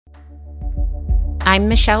I'm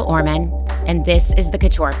Michelle Orman, and this is the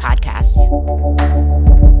COUTURE podcast.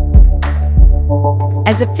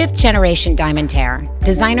 As a fifth-generation diamantaire,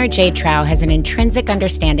 designer Jade Trau has an intrinsic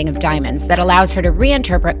understanding of diamonds that allows her to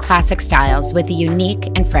reinterpret classic styles with a unique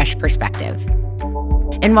and fresh perspective.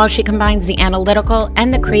 And while she combines the analytical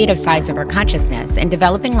and the creative sides of her consciousness in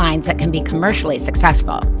developing lines that can be commercially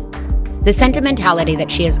successful, the sentimentality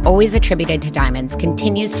that she has always attributed to diamonds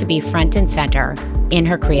continues to be front and center in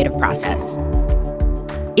her creative process.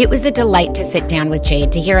 It was a delight to sit down with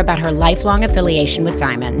Jade to hear about her lifelong affiliation with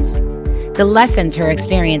diamonds, the lessons her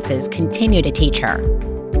experiences continue to teach her,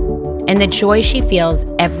 and the joy she feels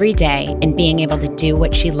every day in being able to do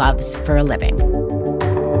what she loves for a living.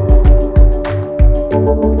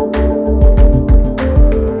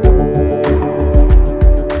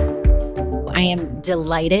 I am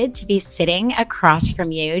delighted to be sitting across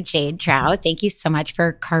from you, Jade Trau. Thank you so much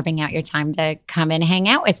for carving out your time to come and hang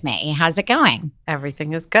out with me. How's it going?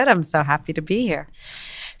 Everything is good. I'm so happy to be here.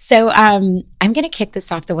 So I'm going to kick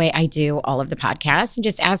this off the way I do all of the podcasts and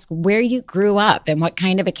just ask where you grew up and what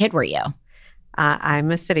kind of a kid were you?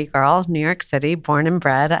 I'm a city girl, New York City, born and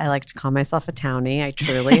bred. I like to call myself a townie. I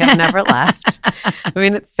truly have never left. I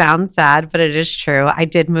mean, it sounds sad, but it is true. I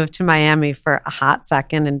did move to Miami for a hot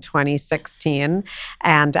second in 2016.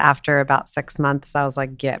 And after about 6 months, I was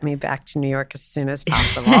like, get me back to New York as soon as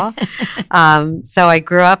possible. So I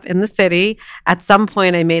grew up in the city. At some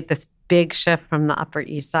point, I made this big shift from the Upper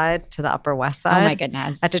East Side to the Upper West Side. Oh my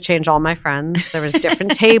goodness. I had to change all my friends. There was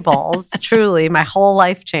different tables. Truly, my whole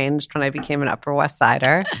life changed when I became an Upper West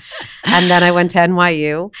Sider. And then I went to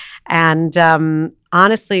NYU. And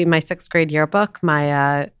honestly, my sixth grade yearbook,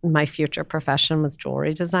 my future profession was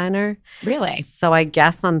jewelry designer. Really? So I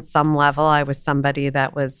guess on some level, I was somebody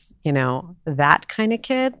that was, that kind of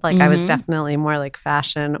kid. Like I was definitely more like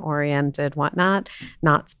fashion oriented, whatnot,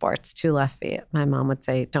 not sports, 2 left feet. My mom would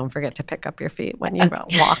say, don't forget to pick up your feet when you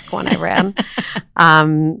walk when I ran.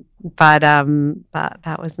 But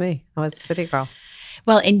that was me. I was a city girl.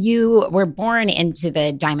 Well, and you were born into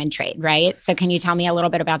the diamond trade, right? So can you tell me a little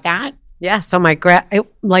bit about that? Yeah, so my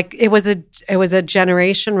it was a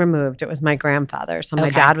generation removed. It was my grandfather. So my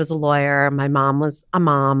dad was a lawyer, my mom was a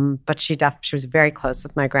mom, but she was very close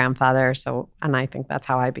with my grandfather. So, and I think that's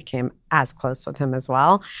how I became as close with him as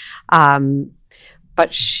well.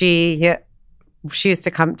 But she used to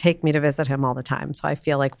come take me to visit him all the time. So I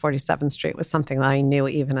feel like 47th Street was something that I knew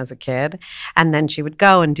even as a kid. And then she would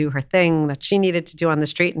go and do her thing that she needed to do on the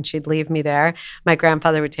street, and she'd leave me there. My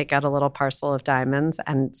grandfather would take out a little parcel of diamonds.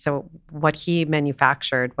 And so what he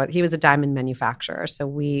manufactured, he was a diamond manufacturer. So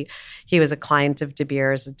he was a client of De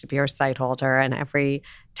Beers, a De Beers site holder. And every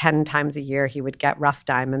 10 times a year, he would get rough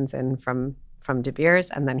diamonds in from De Beers,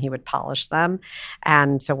 and then he would polish them.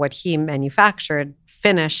 And so what he manufactured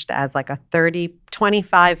finished as like a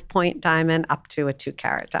 25 point diamond up to a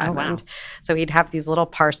 2-carat diamond. Oh, wow. So he'd have these little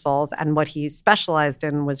parcels, and what he specialized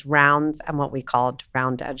in was rounds and what we called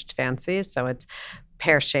round-edged fancies. So it's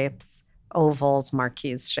pear shapes, ovals,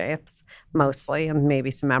 marquise shapes mostly, and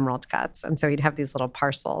maybe some emerald cuts. And so he'd have these little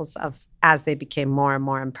parcels of, as they became more and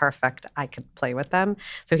more imperfect, I could play with them.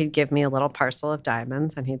 So he'd give me a little parcel of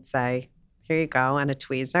diamonds, and he'd say, here you go, and a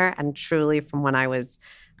tweezer. And truly, from when I was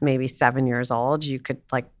maybe 7 years old, you could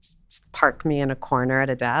like park me in a corner at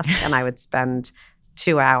a desk, and I would spend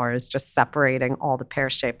 2 hours just separating all the pear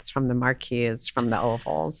shapes from the marquise, from the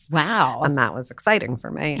ovals. Wow. And that was exciting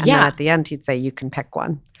for me. And then at the end, he'd say, you can pick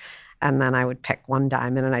one. And then I would pick one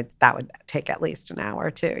diamond, and that would take at least an hour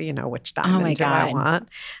too, which diamond do I want?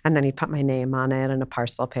 And then he'd put my name on it in a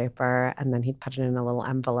parcel paper, and then he'd put it in a little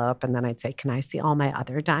envelope, and then I'd say, can I see all my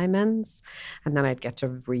other diamonds? And then I'd get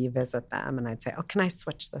to revisit them, and I'd say, oh, can I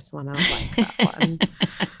switch this one? I like that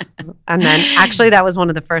one. And then actually that was one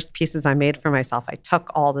of the first pieces I made for myself. I took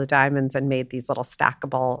all the diamonds and made these little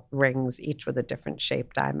stackable rings, each with a different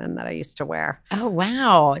shaped diamond that I used to wear. Oh,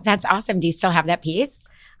 wow. That's awesome. Do you still have that piece?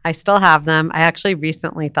 I still have them. I actually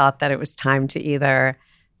recently thought that it was time to either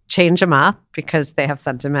change them up because they have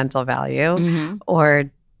sentimental value or,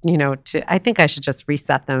 I think I should just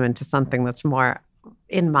reset them into something that's more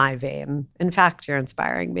in my vein. In fact, you're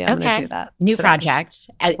inspiring me. I'm going to do that. New project.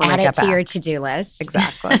 Add it to your to-do list.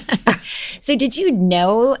 Exactly. So did you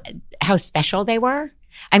know how special they were?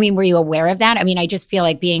 I mean, were you aware of that? I mean, I just feel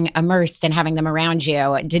like being immersed and having them around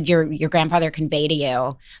you. Did your grandfather convey to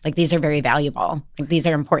you, like, these are very valuable? Like, these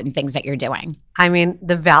are important things that you're doing? I mean,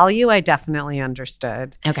 the value I definitely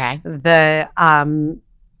understood. Okay.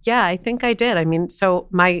 Yeah, I think I did. I mean, so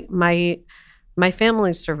my My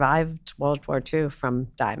family survived World War II from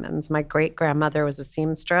diamonds. My great-grandmother was a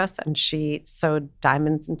seamstress, and she sewed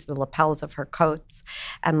diamonds into the lapels of her coats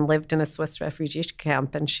and lived in a Swiss refugee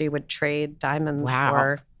camp, and she would trade diamonds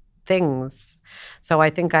for things. So I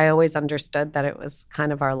think I always understood that it was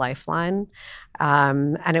kind of our lifeline.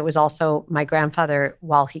 And it was also my grandfather,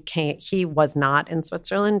 while he was not in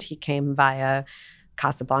Switzerland. He came via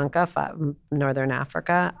Casablanca, Northern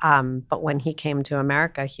Africa. But when he came to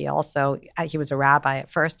America, he was a rabbi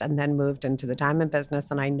at first and then moved into the diamond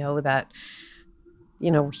business. And I know that,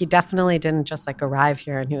 he definitely didn't just like arrive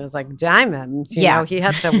here and he was like, diamonds. You know, he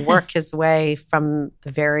had to work his way from the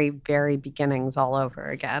very, very beginnings all over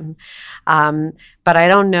again. But I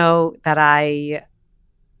don't know that I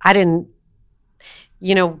didn't,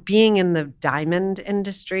 being in the diamond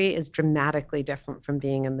industry is dramatically different from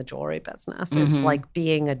being in the jewelry business. Mm-hmm. It's like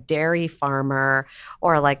being a dairy farmer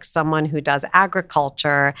or like someone who does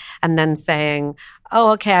agriculture and then saying,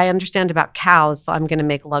 oh, okay, I understand about cows, so I'm going to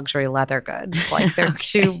make luxury leather goods. Like they're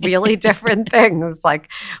two really different things. Like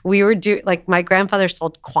my grandfather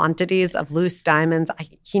sold quantities of loose diamonds.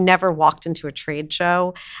 He never walked into a trade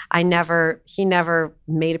show. He never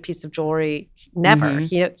made a piece of jewelry. Never.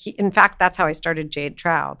 Mm-hmm. He in fact, that's how I started Jade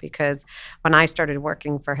Trau, because when I started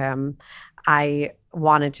working for him, I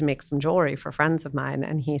wanted to make some jewelry for friends of mine.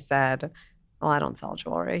 And he said, well, I don't sell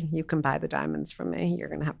jewelry. You can buy the diamonds from me. You're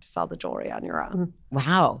going to have to sell the jewelry on your own.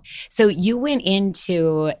 Wow. So you went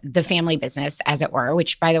into the family business, as it were,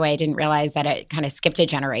 which, by the way, I didn't realize that it kind of skipped a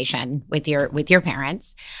generation with your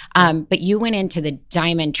parents. But you went into the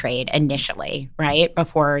diamond trade initially, right?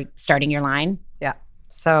 Before starting your line? Yeah.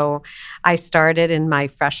 So I started in my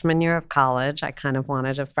freshman year of college. I kind of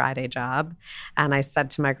wanted a Friday job. And I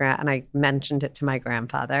said to and I mentioned it to my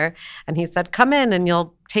grandfather. And he said, come in and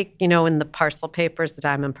you'll take, in the parcel papers, the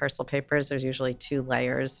diamond parcel papers, there's usually 2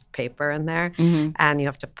 layers of paper in there. Mm-hmm. And you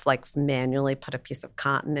have to manually put a piece of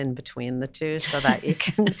cotton in between the 2 so that you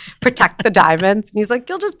can protect the diamonds. And he's like,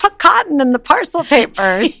 you'll just put cotton in the parcel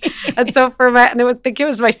papers. And so I think it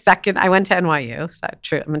was my second, I went to NYU. So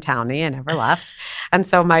I'm a townie, I never left. And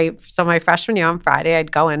so my freshman year on Friday,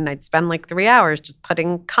 I'd go in and I'd spend like 3 hours just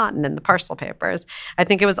putting cotton in the parcel papers. I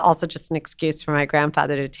think it was also just an excuse for my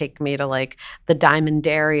grandfather to take me to like the Diamond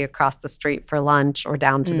Dairy across the street for lunch or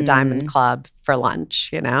down to the Diamond Club for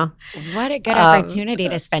lunch, What a good opportunity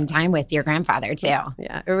to spend time with your grandfather too.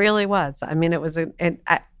 Yeah, it really was. I mean, it was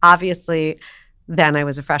obviously then I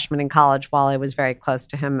was a freshman in college while I was very close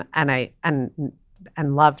to him and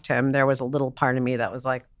loved him. There was a little part of me that was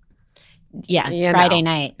like, yeah, it's Friday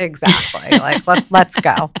night. Exactly. Like, let's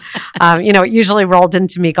go. It usually rolled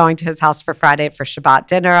into me going to his house for Shabbat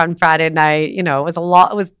dinner on Friday night. It was a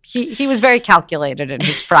lot. He was very calculated in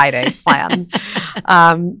his Friday plan.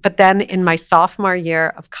 But then in my sophomore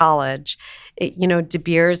year of college, De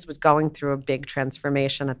Beers was going through a big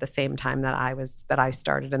transformation at the same time that I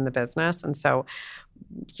started in the business. And so,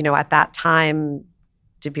 at that time,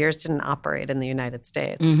 De Beers didn't operate in the United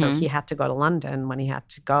States. Mm-hmm. So he had to go to London when he had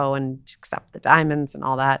to go and accept the diamonds and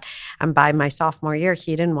all that. And by my sophomore year,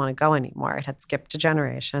 he didn't want to go anymore. It had skipped a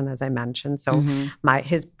generation, as I mentioned. So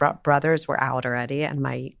his brothers were out already, and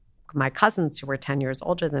my cousins who were 10 years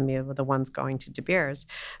older than me were the ones going to De Beers.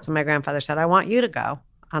 So my grandfather said, I want you to go.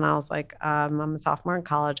 And I was like, I'm a sophomore in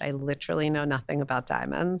college. I literally know nothing about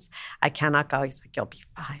diamonds. I cannot go. He's like, you'll be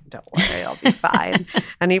fine. Don't worry. I'll be fine.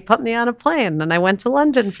 And he put me on a plane and I went to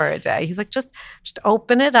London for a day. He's like, just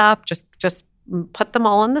open it up. Just put them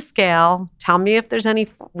all on the scale. Tell me if there's any,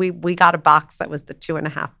 we got a box that was the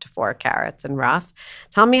 2.5 to 4 carats in rough.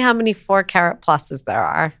 Tell me how many 4 carat pluses there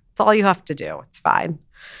are. It's all you have to do. It's fine.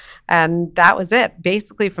 And that was it.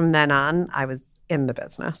 Basically from then on, I was in the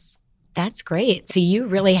business. That's great. So you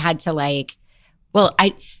really had to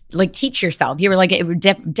teach yourself. You were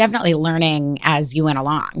definitely learning as you went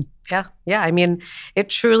along. Yeah. Yeah. I mean, it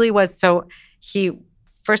truly was. So he,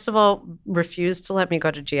 first of all, refused to let me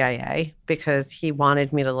go to GIA because he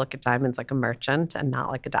wanted me to look at diamonds like a merchant and not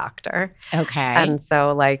like a doctor. Okay. And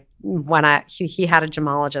so when he had a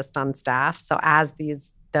gemologist on staff. So as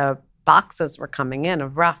the boxes were coming in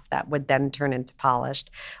of rough that would then turn into polished.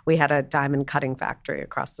 We had a diamond cutting factory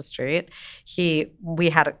across the street. We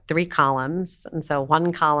had 3 columns. And so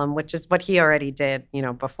one column, which is what he already did,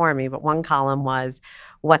 before me, but one column was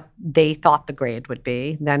what they thought the grade would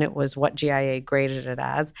be. Then it was what GIA graded it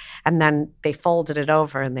as. And then they folded it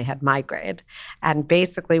over and they had my grade. And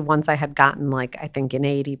basically once I had gotten I think an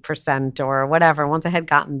 80% or whatever, once I had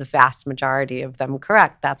gotten the vast majority of them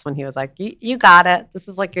correct, that's when he was like, you got it. This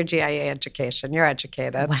is like your GIA education. You're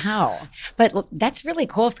educated. Wow. But that's really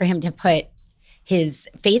cool for him to put his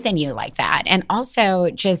faith in you like that. And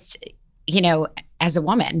also just as a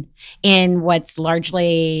woman in what's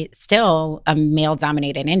largely still a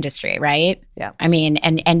male-dominated industry, right? Yeah. I mean,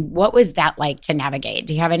 and what was that like to navigate?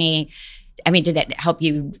 Do you have any, did that help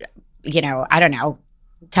you, I don't know,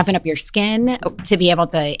 toughen up your skin to be able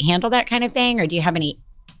to handle that kind of thing? Or do you have any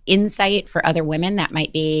insight for other women that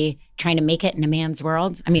might be trying to make it in a man's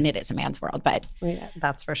world? I mean, it is a man's world, but yeah,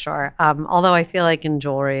 that's for sure. Although I feel like in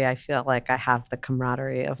jewelry, I feel like I have the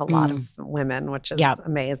camaraderie of a lot of women, which is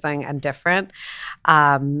amazing and different.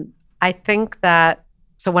 I think that,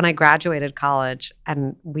 so when I graduated college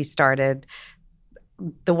and we started,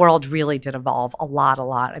 the world really did evolve a lot.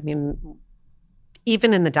 I mean,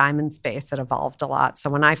 even in the diamond space, it evolved a lot. So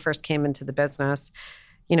when I first came into the business,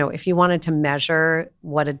 if you wanted to measure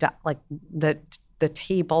what the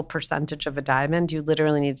table percentage of a diamond, you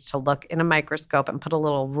literally needed to look in a microscope and put a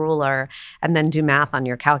little ruler and then do math on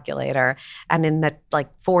your calculator. And in the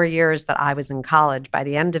 4 years that I was in college, by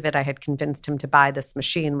the end of it, I had convinced him to buy this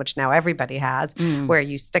machine, which now everybody has, where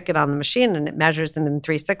you stick it on the machine and it measures it in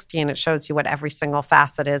 360 and it shows you what every single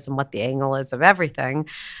facet is and what the angle is of everything.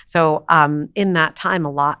 So in that time,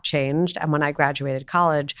 a lot changed. And when I graduated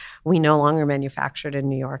college, we no longer manufactured in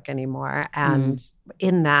New York anymore. And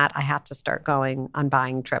in that, I had to start going on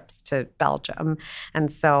buying trips to Belgium.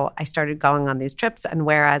 And so I started going on these trips. And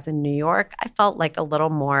whereas in New York, I felt like a little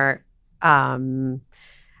more, I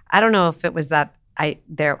don't know if it was that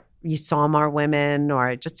you saw more women or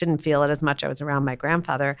I just didn't feel it as much. I was around my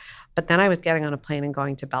grandfather. But then I was getting on a plane and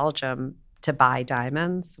going to Belgium to buy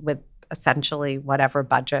diamonds with essentially whatever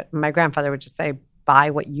budget. My grandfather would just say, buy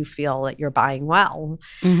what you feel that you're buying well.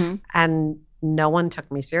 And no one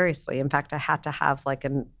took me seriously. In fact, I had to have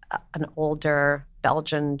an older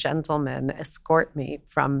Belgian gentleman escort me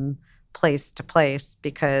from place to place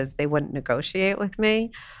because they wouldn't negotiate with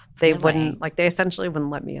me. They wouldn't, they essentially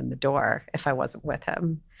wouldn't let me in the door if I wasn't with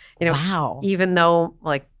him. Wow. Even though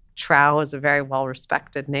Trau is a very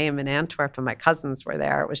well-respected name in Antwerp and my cousins were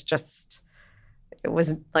there, it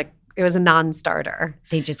was a non-starter.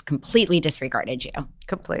 They just completely disregarded you.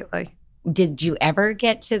 Completely. Did you ever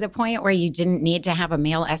get to the point where you didn't need to have a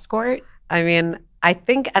male escort? I mean, I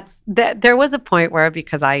think there was a point where,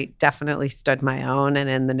 because I definitely stood my own, and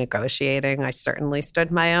in the negotiating, I certainly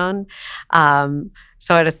stood my own.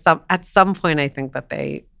 So at some point, I think that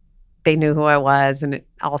they knew who I was, and it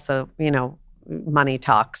also, money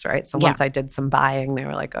talks, right? So once I did some buying, they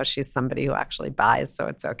were like, "Oh, she's somebody who actually buys, so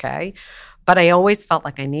it's okay." But I always felt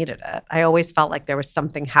like I needed it. I always felt like there was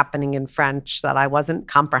something happening in French that I wasn't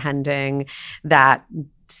comprehending, that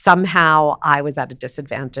somehow I was at a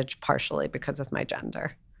disadvantage partially because of my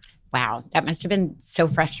gender. Wow, that must have been so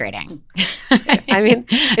frustrating. I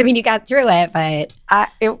mean, you got through it, but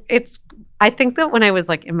I think that when I was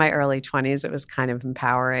in my early 20s, it was kind of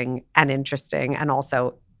empowering and interesting and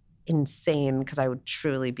also insane because I would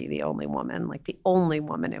truly be the only woman, the only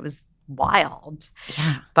woman. It was wild.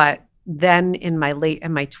 Yeah. But then in my later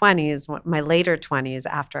 20s,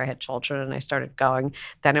 after I had children and I started going,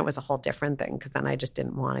 then it was a whole different thing because then I just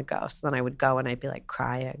didn't want to go. So then I would go and I'd be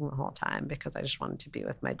crying the whole time because I just wanted to be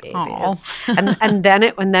with my babies. and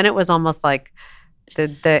then it was almost like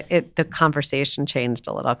the conversation changed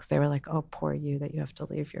a little because they were like, "Oh, poor you that you have to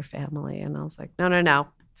leave your family." And I was like, "No,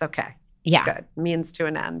 it's okay. Yeah, good. Means to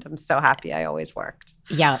an end. I'm so happy I always worked."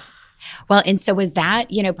 Yeah. Well, and so was that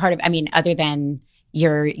part of? Other than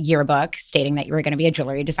your yearbook stating that you were going to be a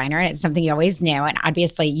jewelry designer, and it's something you always knew. And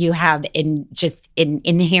obviously you have an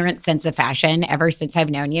inherent sense of fashion ever since I've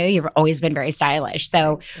known you. You've always been very stylish.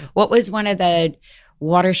 So what was one of the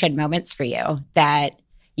watershed moments for you that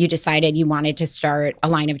you decided you wanted to start a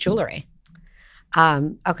line of jewelry?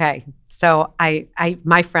 Okay. So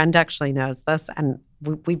my friend actually knows this, and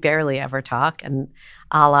we barely ever talk. And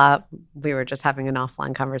we were just having an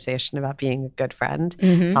offline conversation about being a good friend.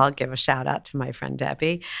 So I'll give a shout out to my friend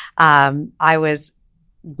Debbie.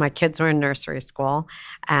 My kids were in nursery school,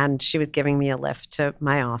 and she was giving me a lift to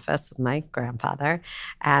my office with my grandfather.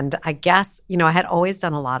 And I guess, I had always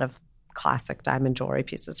done a lot of classic diamond jewelry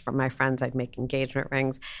pieces for my friends. I'd make engagement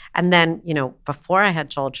rings. And then, before I had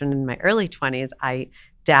children in my early 20s, I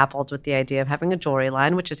dabbled with the idea of having a jewelry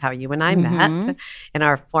line, which is how you and I met in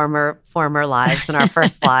our former lives, in our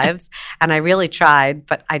first lives. And I really tried,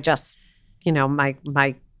 but I just,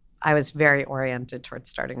 I was very oriented towards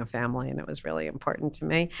starting a family, and it was really important to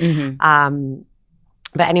me.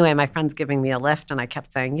 But anyway, my friend's giving me a lift, and I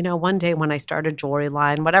kept saying, one day when I start a jewelry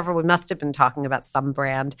line, whatever, we must have been talking about some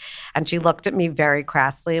brand. And she looked at me very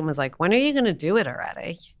crassly and was like, "When are you going to do it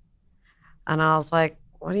already?" And I was like,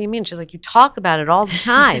 "What do you mean?" She's like, "You talk about it all the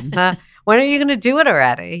time. when are you going to do it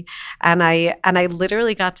already? And I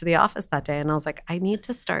literally got to the office that day and I was like, I need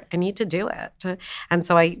to do it. And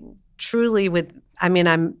so I truly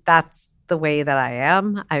that's the way that I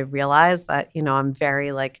am. I realize that, I'm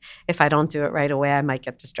very like, if I don't do it right away, I might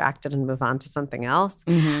get distracted and move on to something else.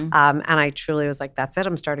 And I truly was like, that's it.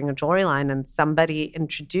 I'm starting a jewelry line. And somebody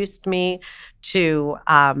introduced me to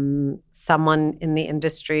someone in the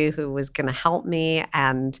industry who was going to help me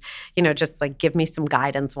and, just like give me some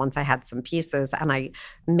guidance once I had some pieces. And I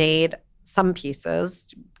made some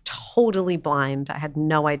pieces totally blind. I had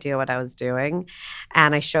no idea what I was doing.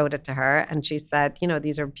 And I showed it to her and she said,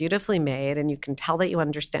 these are beautifully made and you can tell that you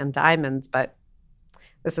understand diamonds, but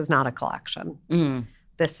this is not a collection.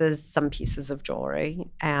 This is some pieces of jewelry.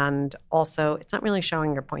 And also it's not really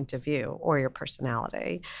showing your point of view or your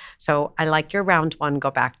personality. So I like your round one,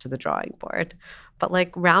 go back to the drawing board. But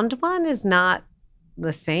like round one is not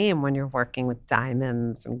the same when you're working with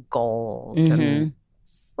diamonds and gold. And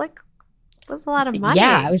it's like, was a lot of money.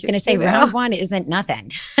 Yeah, I was going to say round one isn't nothing.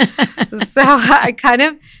 So I kind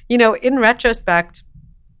of, in retrospect,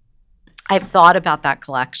 I've thought about that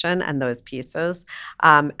collection and those pieces.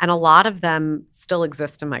 And a lot of them still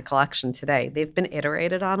exist in my collection today. They've been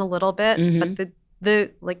iterated on a little bit, but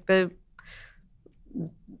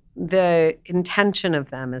the intention of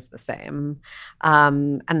them is the same.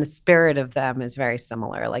 And the spirit of them is very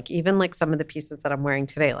similar. Like even like some of the pieces that I'm wearing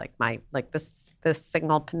today, like this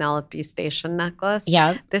single Penelope Station necklace.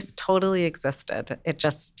 Yeah. This totally existed. It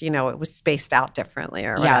just, it was spaced out differently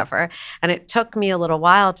or whatever. And it took me a little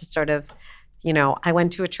while to sort of, I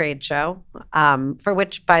went to a trade show, for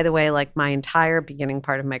which, by the way, like my entire beginning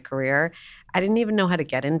part of my career, I didn't even know how to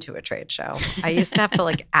get into a trade show. I used to have to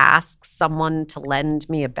like ask someone to lend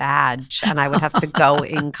me a badge and I would have to go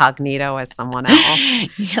incognito as someone else.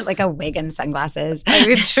 You had like a wig and sunglasses. I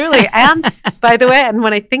mean, truly. And by the way, and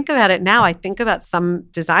when I think about it now, I think about some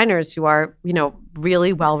designers who are,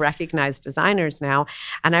 really well-recognized designers now.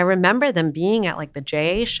 And I remember them being at like the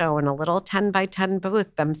JA show in a little 10 by 10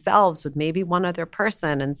 booth themselves with maybe one other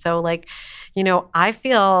person. And so like, I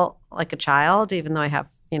feel like a child, even though I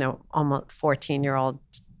have, almost 14-year-old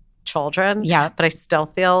children. Yeah. But I still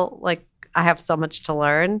feel like I have so much to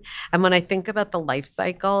learn. And when I think about the life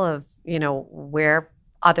cycle of, where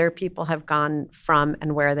other people have gone from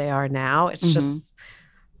and where they are now, it's just,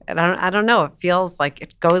 I don't know. It feels like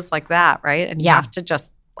it goes like that, right? And you have to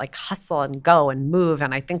just like hustle and go and move.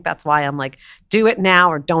 And I think that's why I'm like, do it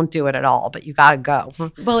now or don't do it at all, but you got to go.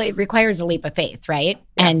 Well, it requires a leap of faith, right?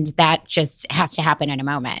 Yeah. And that just has to happen in a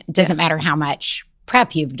moment. It doesn't matter how much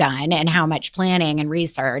prep you've done and how much planning and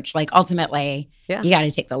research, like ultimately you got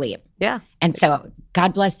to take the leap. Yeah. And so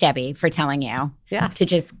God bless Debbie for telling you to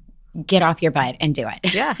just get off your butt and do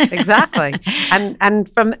it. Yeah, exactly. and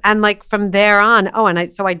from there on,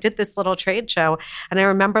 so I did this little trade show and I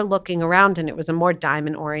remember looking around and it was a more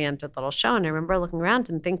diamond oriented little show. And I remember looking around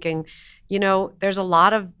and thinking, there's a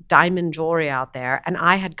lot of diamond jewelry out there. And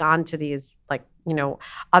I had gone to these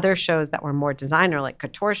other shows that were more designer, like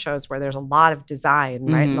couture shows where there's a lot of design,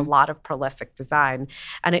 right? And a lot of prolific design.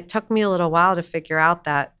 And it took me a little while to figure out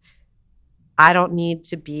that I don't need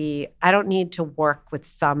to work with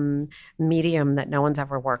some medium that no one's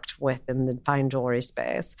ever worked with in the fine jewelry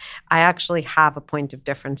space. I actually have a point of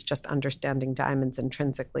difference just understanding diamonds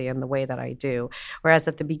intrinsically in the way that I do. Whereas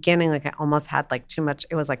at the beginning, like I almost had like too much,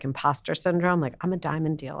 it was like imposter syndrome. Like I'm a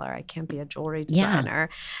diamond dealer. I can't be a jewelry designer.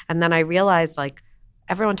 Yeah. And then I realized like,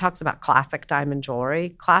 everyone talks about classic diamond jewelry.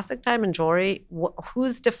 Classic diamond jewelry,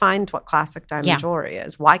 who's defined what classic diamond jewelry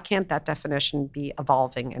is? Why can't that definition be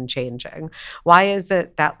evolving and changing? Why is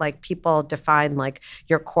it that like people define like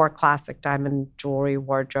your core classic diamond jewelry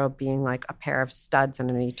wardrobe being like a pair of studs and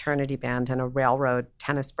an eternity band and a railroad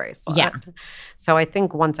tennis bracelet? Yeah. So I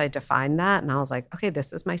think once I defined that and I was like, okay,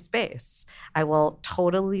 this is my space. I will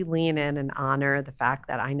totally lean in and honor the fact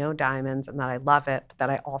that I know diamonds and that I love it, but that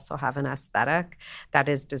I also have an aesthetic that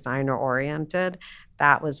is designer oriented.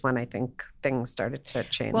 That was when I think things started to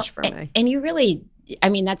change for me. And you really, I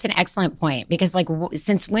mean, that's an excellent point because like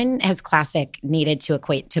since when has classic needed to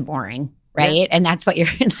equate to boring, right? Yeah. And that's what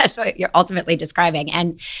you're ultimately describing.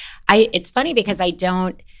 And it's funny because I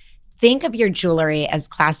don't think of your jewelry as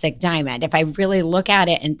classic diamond. If I really look at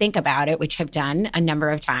it and think about it, which I've done a number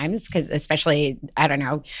of times, because especially, I don't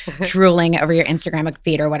know, drooling over your Instagram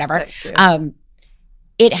feed or whatever,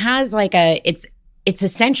 it has like it's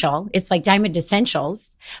essential. It's like diamond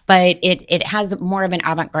essentials, but it has more of an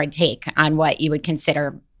avant-garde take on what you would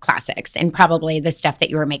consider classics and probably the stuff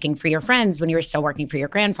that you were making for your friends when you were still working for your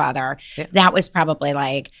grandfather. Yeah. That was probably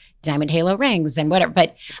like diamond halo rings and whatever.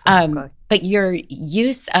 But but your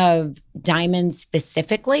use of diamonds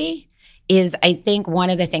specifically is I think one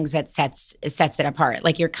of the things that sets it apart,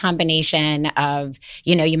 like your combination of,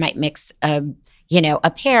 you might mix a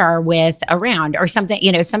pair with a round or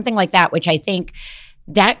something, something like that, which I think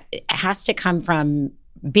that has to come from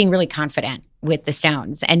being really confident with the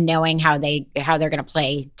stones and knowing how they're going to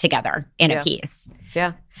play together in a piece.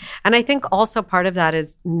 Yeah. And I think also part of that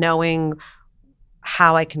is knowing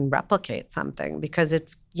how I can replicate something, because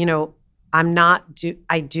it's,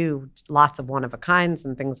 I do lots of one of a kinds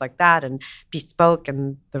and things like that, and bespoke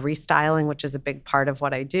and the restyling, which is a big part of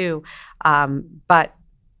what I do. But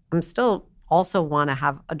I'm still also want to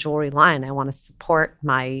have a jewelry line. I want to support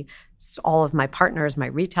all of my partners, my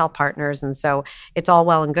retail partners. And so it's all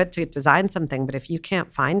well and good to design something, but if you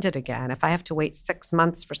can't find it again, if I have to wait 6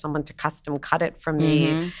 months for someone to custom cut it for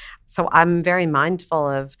me. So I'm very mindful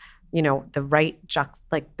of,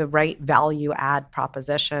 the right value add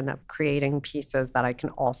proposition of creating pieces that I can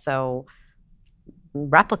also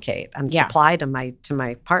replicate and supply to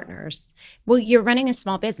my partners. Well, you're running a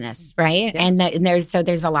small business, right? Yeah. And there's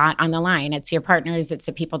a lot on the line. It's your partners, it's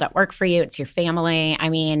the people that work for you, it's your family. I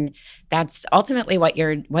mean, that's ultimately what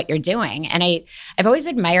you're doing. And I've always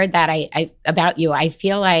admired that about you. I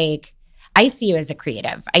feel like I see you as a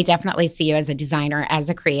creative. I definitely see you as a designer, as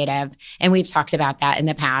a creative. And we've talked about that in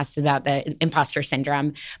the past, about the imposter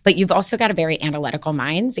syndrome. But you've also got a very analytical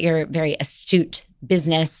mind. So you're a very astute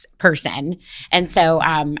business person. And so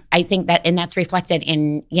I think that's reflected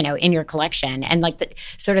in your collection and like the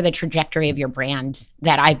sort of the trajectory of your brand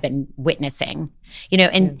that I've been witnessing,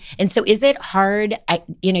 and so is it hard?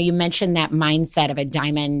 You mentioned that mindset of a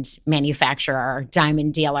diamond manufacturer,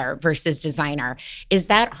 diamond dealer versus designer. Is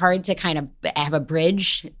that hard to kind of have a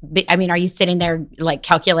bridge? I mean, are you sitting there like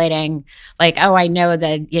calculating like, oh, I know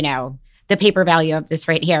the paper value of this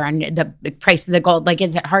right here and the price of the gold? Like,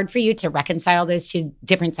 is it hard for you to reconcile those two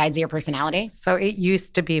different sides of your personality? So it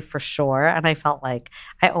used to be for sure. And I felt like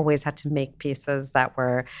I always had to make pieces that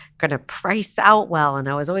were going to price out well. And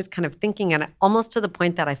I was always kind of thinking, and almost to the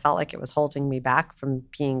point that I felt like it was holding me back from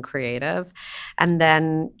being creative. And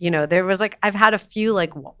then, there was I've had a few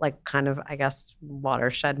like kind of, I guess,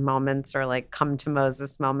 watershed moments or like come to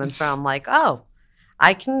Moses moments where I'm like, oh,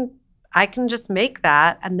 I can just make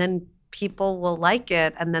that. And then people will like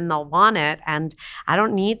it and then they'll want it. And I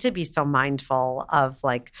don't need to be so mindful of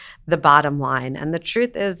like the bottom line. And the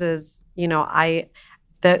truth is,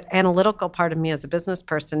 the analytical part of me as a business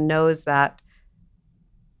person knows that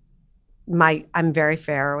I'm very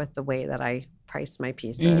fair with the way that I price my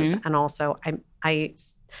pieces. And also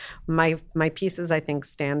my pieces, I think,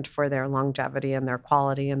 stand for their longevity and their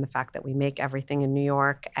quality and the fact that we make everything in New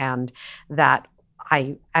York, and that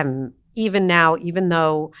I am, even now, even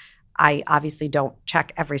though I obviously don't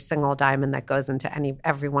check every single diamond that goes into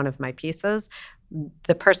every one of my pieces,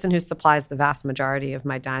 the person who supplies the vast majority of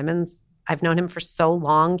my diamonds, I've known him for so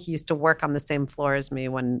long. He used to work on the same floor as me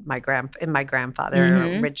when my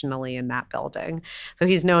grandfather originally in that building. So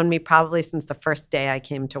he's known me probably since the first day I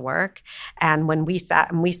came to work. And when we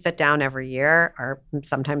sit down every year, or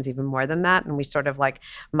sometimes even more than that, and we sort of like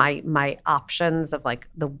my options of like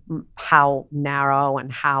how narrow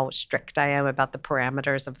and how strict I am about the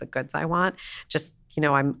parameters of the goods I want, just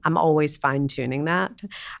I'm always fine tuning that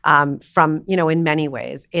from, in many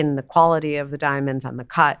ways, in the quality of the diamonds and the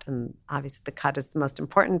cut. And obviously the cut is the most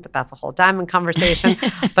important, but that's a whole diamond conversation.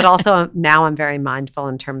 But also now I'm very mindful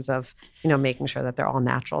in terms of, making sure that they're all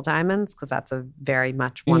natural diamonds, because that's a very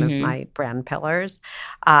much one of my brand pillars.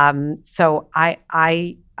 So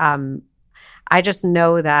I just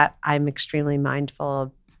know that I'm extremely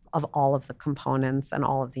mindful of all of the components and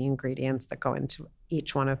all of the ingredients that go into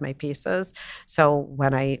each one of my pieces. So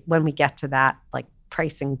when we get to that like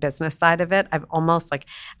pricing business side of it, I've almost like,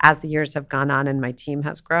 as the years have gone on and my team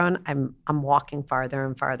has grown, I'm walking farther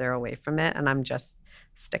and farther away from it, and I'm just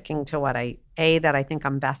sticking to what that I think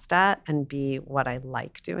I'm best at, and B, what I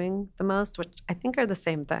like doing the most, which I think are the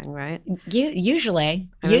same thing, right?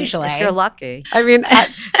 Usually. If you're lucky. I mean,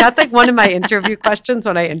 that's like one of my interview questions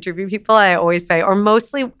when I interview people. I always say, or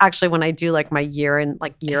mostly actually when I do like my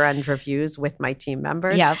year-end reviews with my team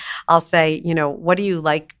members, I'll say, what do you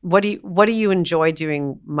like? What do you enjoy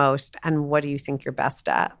doing most, and what do you think you're best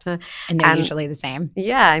at? And they're usually the same.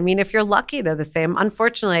 Yeah, I mean, if you're lucky, they're the same.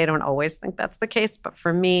 Unfortunately, I don't always think that's the case, but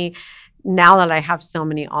for me, now that I have so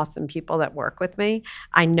many awesome people that work with me,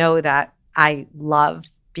 I know that I love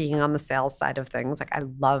being on the sales side of things. Like I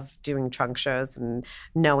love doing trunk shows and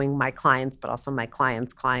knowing my clients, but also my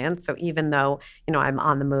clients' clients. So even though, I'm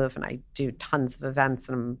on the move and I do tons of events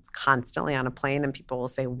and I'm constantly on a plane, and people will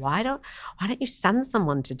say, why don't you send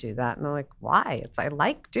someone to do that? And I'm like, why? I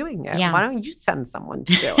like doing it. Yeah. Why don't you send someone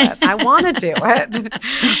to do it? I want to do it.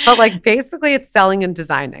 But like basically it's selling and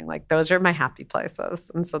designing. Like those are my happy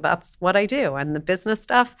places. And so that's what I do. And the business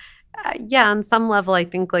stuff, on some level, I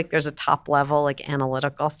think like there's a top level like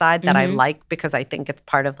analytical side that I like, because I think it's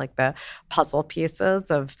part of like the puzzle pieces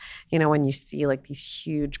of, when you see like these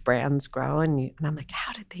huge brands grow and I'm like,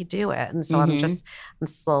 how did they do it? And so I'm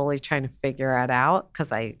slowly trying to figure it out,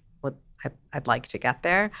 because I'd like to get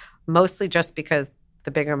there, mostly just because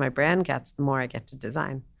the bigger my brand gets, the more I get to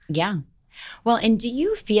design. Yeah. Well, and do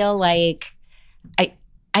you feel like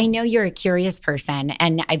I know you're a curious person,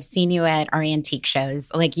 and I've seen you at our antique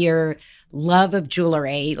shows. Like your love of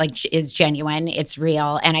jewelry, like is genuine, it's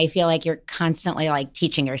real, and I feel like you're constantly like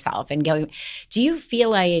teaching yourself and going. Do you feel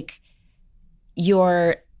like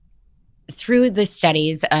you're through the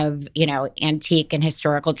studies of antique and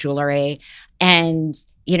historical jewelry, and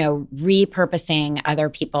repurposing other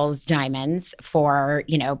people's diamonds for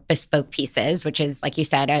bespoke pieces, which is, like you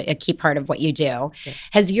said, a key part of what you do? Yeah.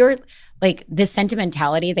 Has your like the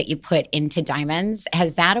sentimentality that you put into diamonds,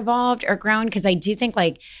 has that evolved or grown? Because I do think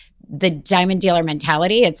like the diamond dealer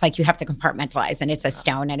mentality, it's like you have to compartmentalize, and it's a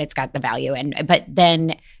stone and it's got the value. But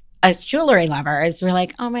then us jewelry lovers, we're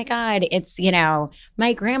like, oh my God, it's,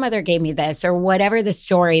 my grandmother gave me this, or whatever the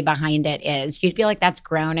story behind it is. Do you feel like that's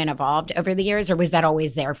grown and evolved over the years, or was that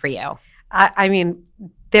always there for you? I mean,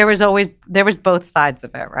 there was both sides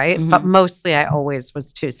of it, right? Mm-hmm. But mostly I always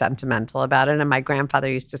was too sentimental about it. And my grandfather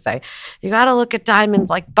used to say, you got to look at diamonds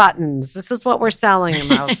like buttons. This is what we're selling.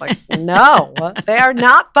 And I was like, no, they are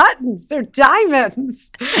not buttons. They're diamonds.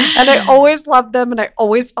 And I always loved them. And I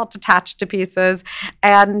always felt attached to pieces.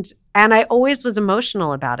 And I always was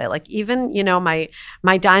emotional about it. Like even,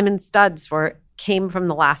 my diamond studs came from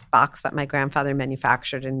the last box that my grandfather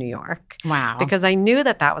manufactured in New York. Wow. Because I knew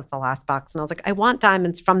that was the last box. And I was like, I want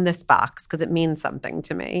diamonds from this box because it means something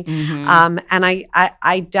to me. Mm-hmm.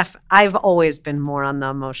 And I've always been more on the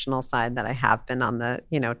emotional side than I have been on the,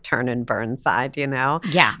 turn and burn side,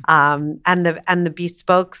 Yeah. And the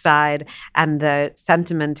bespoke side and the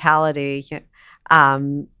sentimentality.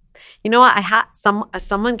 I had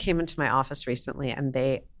someone came into my office recently, and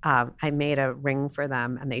I made a ring for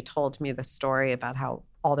them, and they told me the story about how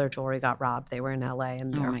all their jewelry got robbed. They were in LA,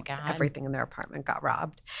 and everything in their apartment got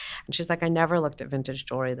robbed. And she's like, I never looked at vintage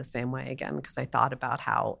jewelry the same way again, because I thought about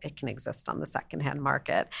how it can exist on the secondhand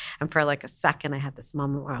market. And for like a second, I had this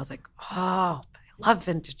moment where I was like, oh, I love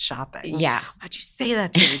vintage shopping. Yeah. Why'd you say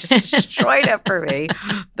that to me? You just destroyed it for me.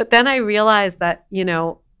 But then I realized that,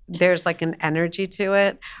 there's like an energy to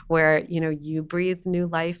it where, you breathe new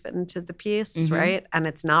life into the piece, mm-hmm. right? And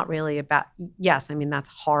it's not really about, yes, I mean, that's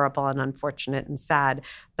horrible and unfortunate and sad.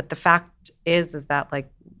 But the fact is that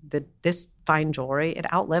like this fine jewelry,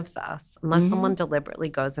 it outlives us. Unless mm-hmm. someone deliberately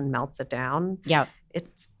goes and melts it down. Yeah.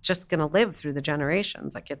 It's just going to live through the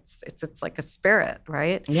generations. Like it's like a spirit,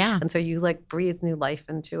 right? Yeah. And so you like breathe new life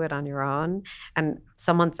into it on your own. And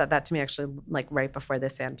someone said that to me actually like right before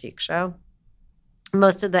this antique show.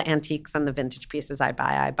 Most of the antiques and the vintage pieces I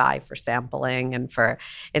buy for sampling and for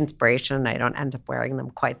inspiration. I don't end up wearing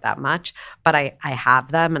them quite that much, but I have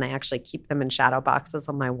them, and I actually keep them in shadow boxes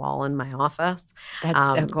on my wall in my office.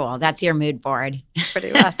 That's so cool. That's your mood board.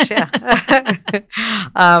 Pretty much, yeah.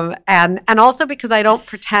 And also because I don't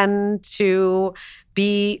pretend to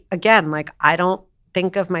be, again, like I don't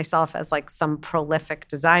think of myself as like some prolific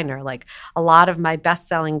designer. Like a lot of my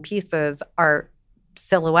best-selling pieces are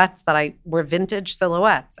silhouettes that were vintage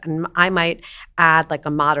silhouettes, and I might add like a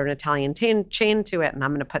modern Italian chain to it, and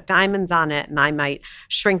I'm going to put diamonds on it, and I might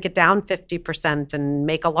shrink it down 50% and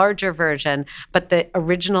make a larger version, but the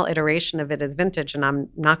original iteration of it is vintage, and I'm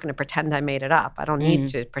not going to pretend I made it up. I don't need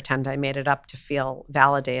to pretend I made it up to feel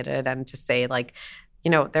validated and to say like,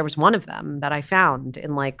 there was one of them that I found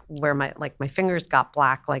in like where my fingers got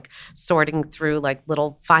black, like sorting through like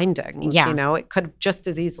little findings, it could have just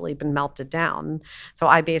as easily been melted down. So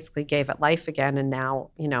I basically gave it life again. And now,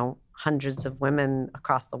 hundreds of women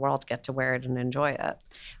across the world get to wear it and enjoy it.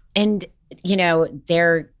 And,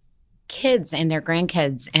 their kids and their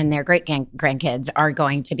grandkids and their great grandkids are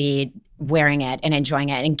going to be wearing it and enjoying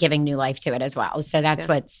it and giving new life to it as well. So that's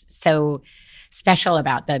what's so special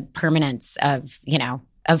about the permanence of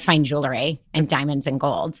fine jewelry and diamonds and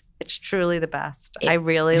gold. It's truly the best. I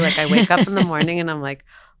really I wake up in the morning and I'm like,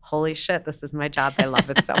 holy shit, this is my job. I love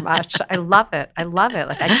it so much. I love it.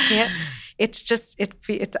 Like I can't, it's just, it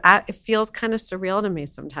feels kind of surreal to me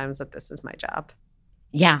sometimes that this is my job.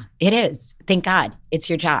 Yeah, it is. Thank God it's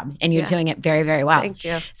your job and you're doing it very, very well. Thank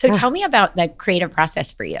you. So tell me about the creative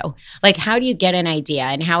process for you. Like, how do you get an idea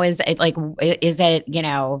and how is it like, is it, you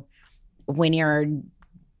know, when you're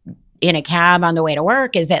in a cab on the way to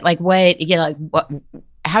work? Is it like what, you know, like what,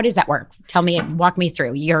 how does that work? Tell me, walk me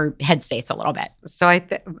through your headspace a little bit. So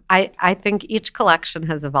I think each collection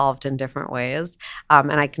has evolved in different ways.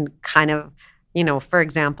 And I can kind of, you know, for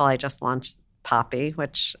example, I just launched Poppy,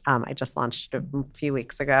 which I just launched a few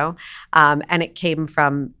weeks ago. And it came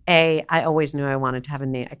from I always knew I wanted to have a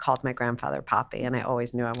name. I called my grandfather Poppy, and I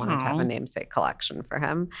always knew I wanted to have a namesake collection for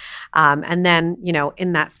him. And then, you know,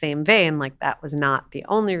 in that same vein, like that was not the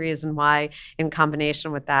only reason why. In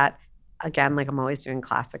combination with that, again, like I'm always doing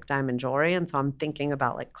classic diamond jewelry. And so I'm thinking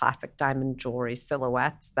about like classic diamond jewelry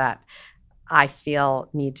silhouettes that I feel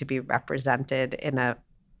need to be represented in a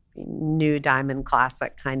new diamond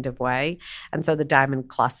classic kind of way. And so the diamond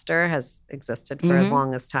cluster has existed for as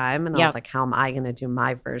long as time. And I was like, how am I going to do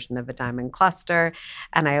my version of a diamond cluster?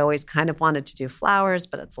 And I always kind of wanted to do flowers,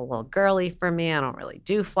 but it's a little girly for me. I don't really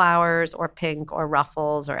do flowers or pink or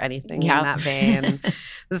ruffles or anything in that vein.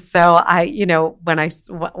 So I, you know, when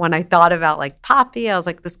I thought about like Poppy, I was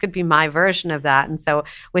like, this could be my version of that. And so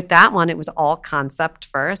with that one, it was all concept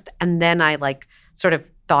first. And then I like sort of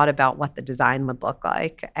thought about what the design would look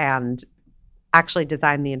like and actually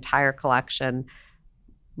designed the entire collection,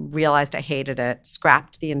 realized I hated it,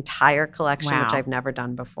 scrapped the entire collection, which I've never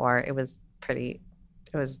done before. It was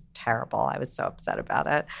terrible. I was so upset about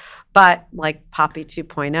it. But like Poppy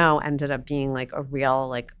 2.0 ended up being like a real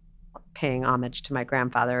like paying homage to my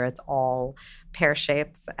grandfather. It's all pear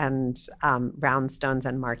shapes and round stones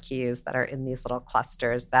and marquise that are in these little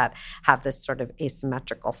clusters that have this sort of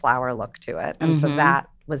asymmetrical flower look to it. And so that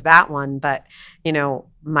was that one. But, you know,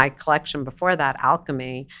 my collection before that,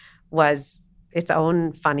 Alchemy, was its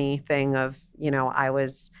own funny thing of, you know, I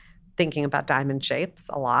was thinking about diamond shapes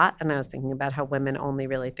a lot. And I was thinking about how women only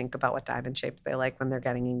really think about what diamond shapes they like when they're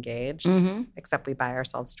getting engaged, except we buy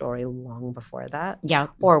ourselves jewelry long before that. Yeah.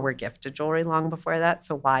 Or we're gifted jewelry long before that.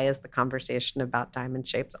 So why is the conversation about diamond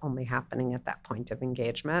shapes only happening at that point of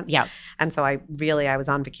engagement? Yeah. And so I was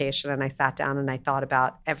on vacation and I sat down and I thought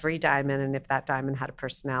about every diamond, and if that diamond had a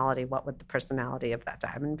personality, what would the personality of that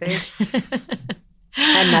diamond be?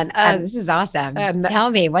 And then, this is awesome. Tell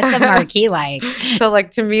me, what's a marquee like? So,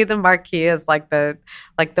 like, to me, the marquee is like the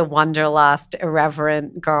wanderlust,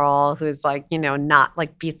 irreverent girl who's like, you know, not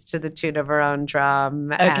like beats to the tune of her own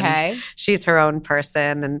drum. Okay. And she's her own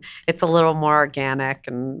person, and it's a little more organic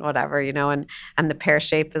and whatever, you know. And the pear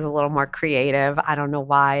shape is a little more creative. I don't know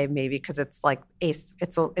why. Maybe because it's like it's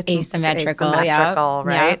asymmetrical,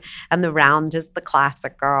 right? Yep. And the round is the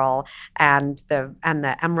classic girl, and the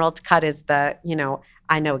emerald cut is the, you know,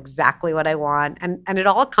 I know exactly what I want. And it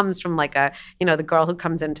all comes from like a, you know, the girl who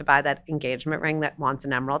comes in to buy that engagement ring that wants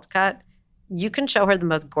an emerald cut. You can show her the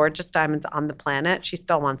most gorgeous diamonds on the planet. She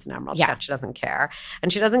still wants an emerald cut. She doesn't care.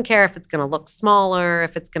 And she doesn't care if it's going to look smaller,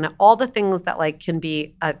 if it's going to, all the things that like can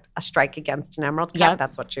be a strike against an emerald cut,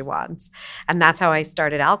 that's what she wants. And that's how I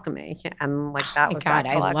started Alchemy. And like that was that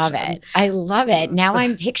collection. I love it. I love it. Now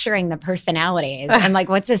I'm picturing the personalities and like,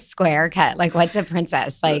 what's a square cut? Like, what's a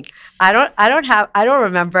princess? Like, I don't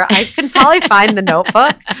remember. I can probably find the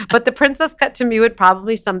notebook, but the princess cut to me would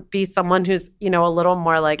probably be someone who's, you know, a little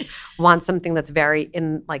more like wants something that's very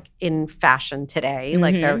in fashion today.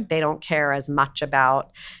 Like they don't care as much about,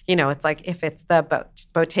 you know, it's like if it's the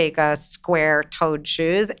Bottega square toed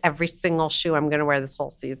shoes, every single shoe I'm going to wear this whole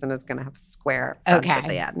season is going to have a square front at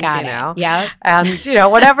the end, you know? Yeah. And, you know,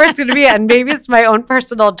 whatever it's going to be. And maybe it's my own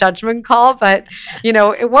personal judgment call, but, you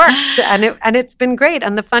know, it worked and it's been great.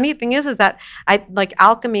 And the funny thing is that I like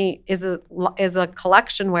Alchemy is a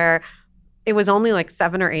collection where it was only like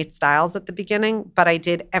 7 or 8 styles at the beginning, but I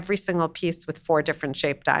did every single piece with 4 different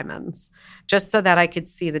shaped diamonds just so that I could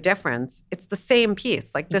see the difference. It's the same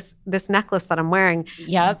piece. Like this necklace that I'm wearing,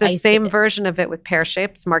 the same version of it with pear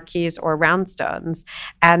shapes, marquise, or round stones.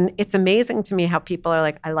 And it's amazing to me how people are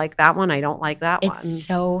like, I like that one, I don't like that one. It's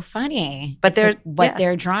so funny. But they're what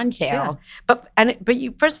they're drawn to. Yeah. But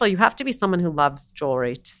you, first of all, you have to be someone who loves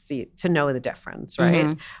jewelry to know the difference,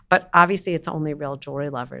 right? But obviously it's only real jewelry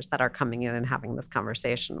lovers that are coming in and having this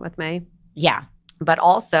conversation with me. Yeah. But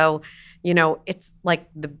also, you know, it's like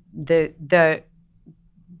the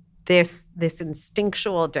this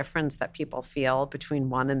instinctual difference that people feel between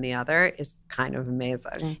one and the other is kind of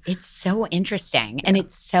amazing. It's so interesting and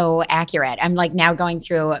it's so accurate. I'm like now going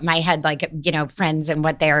through my head, like, you know, friends and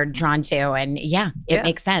what they're drawn to. And it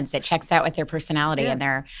makes sense. It checks out with their personality and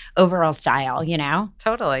their overall style, you know?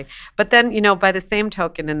 Totally. But then, you know, by the same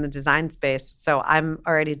token in the design space, so I'm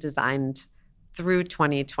already designed through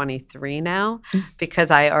 2023 now, because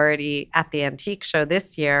I already at the antique show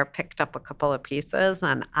this year picked up a couple of pieces,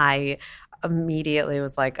 and I immediately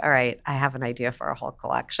was like, all right, I have an idea for a whole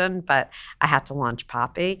collection, but I had to launch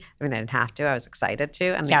Poppy. I mean, I didn't have to, I was excited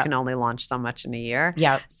to, and you can only launch so much in a year.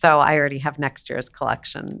 So I already have next year's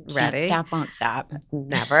collection ready. Can't stop, won't stop.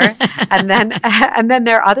 Never. and then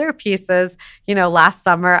there are other pieces. You know, last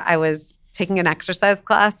summer I was taking an exercise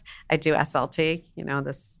class. I do SLT, you know,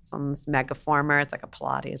 this megaformer. It's like a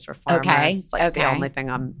Pilates reformer. Okay. It's like the only thing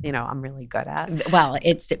I'm really good at. Well,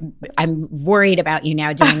 I'm worried about you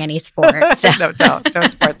now doing any sports. No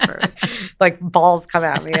sports for me. Like balls come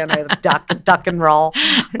at me and I duck and roll.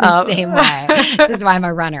 Same way. This is why I'm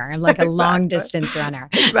a runner. I'm like a long distance runner.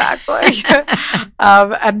 Exactly.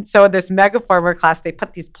 And so this megaformer class, they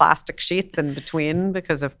put these plastic sheets in between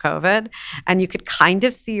because of COVID, and you could kind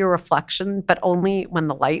of see your reflection, but only when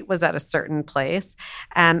the light was at a certain place.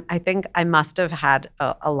 And I think I must have had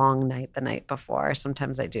a long night the night before.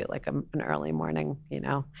 Sometimes I do like an early morning, you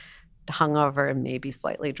know, hungover and maybe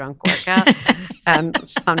slightly drunk workout. And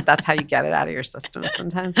that's how you get it out of your system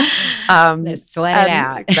sometimes. Sweat it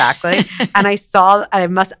out. Exactly. And I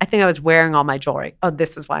think I was wearing all my jewelry. Oh,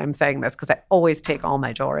 this is why I'm saying this, because I always take all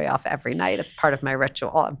my jewelry off every night. It's part of my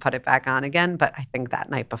ritual and put it back on again. But I think that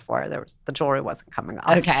night before the jewelry wasn't coming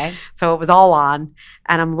off. Okay. So it was all on.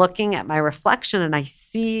 And I'm looking at my reflection and I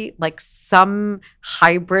see like some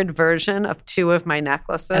hybrid version of two of my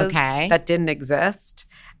necklaces that didn't exist.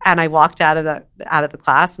 And I walked out of the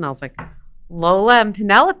class and I was like, Lola and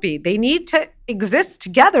Penelope, they need to exist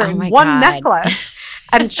together in one necklace.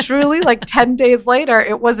 And truly, like 10 days later,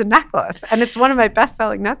 it was a necklace. And it's one of my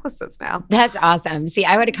best-selling necklaces now. That's awesome. See,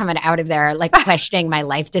 I would have come out of there like questioning my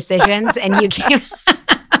life decisions, and you came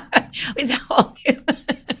with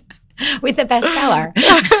a bestseller.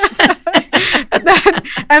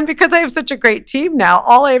 And because I have such a great team now,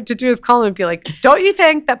 all I have to do is call them and be like, don't you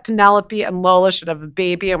think that Penelope and Lola should have a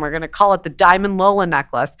baby, and we're going to call it the Diamond Lola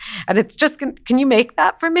necklace? And it's just, can you make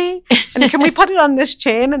that for me? And can we put it on this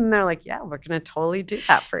chain? And they're like, yeah, we're going to totally do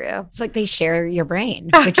that for you. It's like they share your brain,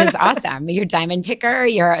 which is awesome. Your diamond picker,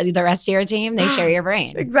 the rest of your team, they share your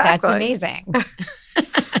brain. Exactly. That's amazing.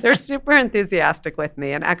 They're super enthusiastic with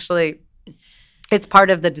me. And actually, it's part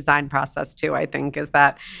of the design process too, I think, is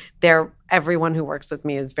that everyone who works with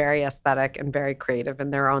me is very aesthetic and very creative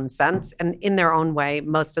in their own sense and in their own way.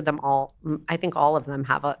 Most of them I think all of them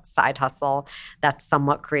have a side hustle that's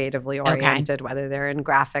somewhat creatively oriented, whether they're in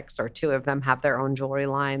graphics or two of them have their own jewelry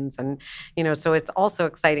lines. And, you know, so it's also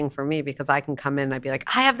exciting for me because I can come in and I'd be like,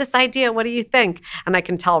 I have this idea. What do you think? And I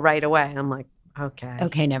can tell right away. And I'm like,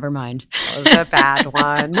 okay, never mind. That was a bad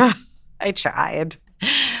one. I tried.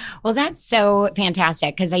 Well, that's so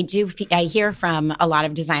fantastic because I hear from a lot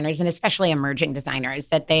of designers and especially emerging designers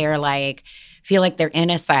that they are like, feel like they're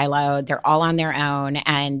in a silo, they're all on their own.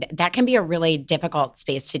 And that can be a really difficult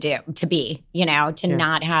space to be, you know,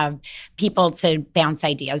 not have people to bounce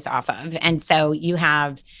ideas off of. And so you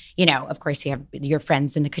have, you know, of course you have your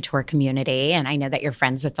friends in the couture community. And I know that you're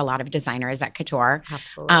friends with a lot of designers at couture.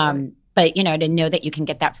 Absolutely. But, you know, to know that you can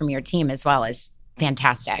get that from your team as well is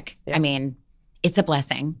fantastic. Yeah. I mean, it's a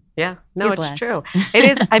blessing. Yeah. No, it's true. It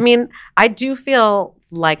is. I mean, I do feel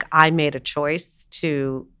like I made a choice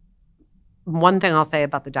to – one thing I'll say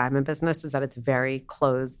about the diamond business is that it's very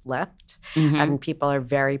closed-lipped and people are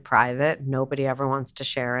very private. Nobody ever wants to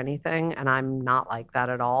share anything, and I'm not like that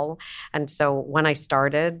at all. And so when I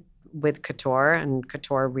started with couture, and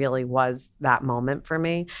couture really was that moment for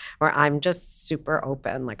me where I'm just super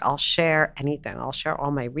open. Like I'll share anything. I'll share all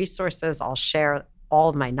my resources. I'll share all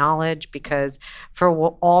of my knowledge because for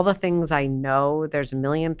all the things I know, there's a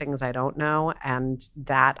million things I don't know, and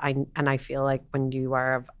I feel like when you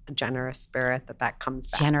are of a generous spirit, that comes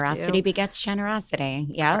back. Generosity begets generosity.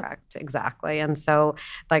 Yeah, correct, exactly. And so,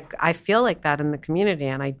 like, I feel like that in the community,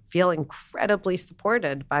 and I feel incredibly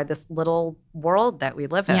supported by this little world that we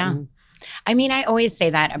live in. Yeah. I mean, I always say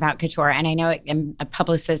that about couture, and I know I'm a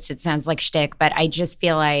publicist, it sounds like shtick, but I just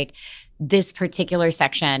feel like this particular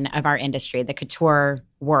section of our industry, the couture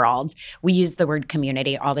world, we use the word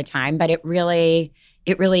community all the time, but it really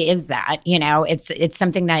is that, you know, it's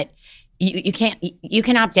something that you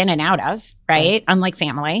can opt in and out of, right? Unlike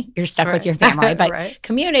family, you're stuck with your family, but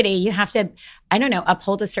community, you have to, I don't know,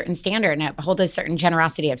 uphold a certain standard and uphold a certain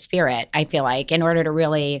generosity of spirit, I feel like, in order to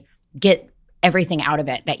really get everything out of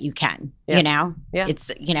it that you can, you know? Yeah.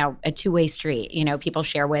 It's, you know, a two-way street. You know, people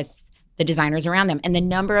share with the designers around them. And the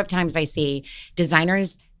number of times I see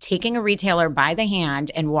designers taking a retailer by the hand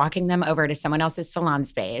and walking them over to someone else's salon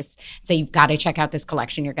space. So you've got to check out this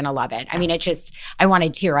collection. You're going to love it. I mean, it just, I want to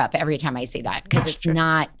tear up every time I see that because it's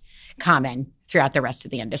not common throughout the rest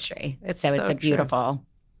of the industry. It's a beautiful.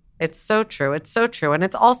 It's so true. It's so true. And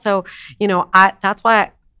it's also, you know, that's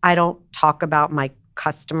why I don't talk about my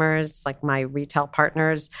customers, like my retail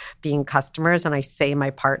partners being customers, and I say my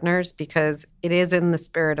partners because it is in the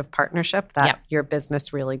spirit of partnership that your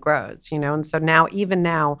business really grows, you know? And so now, even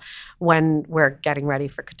now, when we're getting ready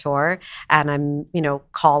for Couture and I'm, you know,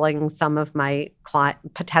 calling some of my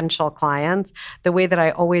potential clients, the way that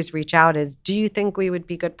I always reach out is, do you think we would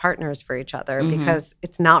be good partners for each other? Mm-hmm. Because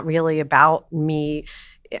it's not really about me.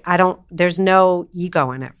 There's no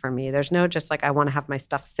ego in it for me. There's no just like, I want to have my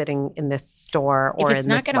stuff sitting in this store or in this website. If it's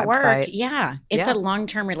not going to work, it's a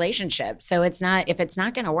long-term relationship. So if it's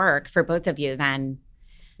not going to work for both of you, then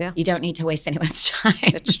you don't need to waste anyone's time.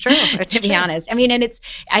 It's true. To be honest. I mean, and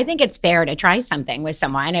I think it's fair to try something with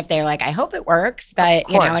someone if they're like, I hope it works, but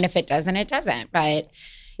you know, and if it doesn't, it doesn't. But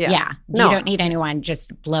you don't need anyone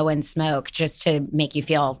just blowing smoke just to make you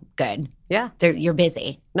feel good. Yeah. You're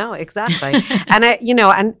busy. No, exactly.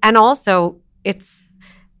 And also it's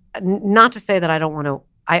not to say that I don't want to,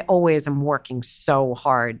 I always am working so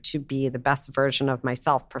hard to be the best version of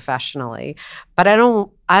myself professionally, but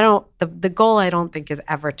the goal I don't think is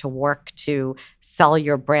ever to work to sell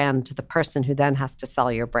your brand to the person who then has to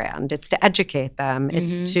sell your brand. It's to educate them. Mm-hmm.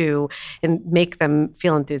 It's to make them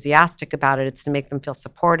feel enthusiastic about it. It's to make them feel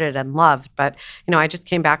supported and loved. But, you know, I just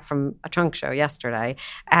came back from a trunk show yesterday,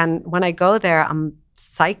 and when I go there, I'm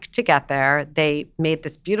psyched to get there. They made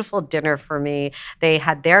this beautiful dinner for me. They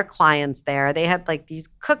had their clients there. They had like these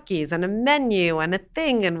cookies and a menu and a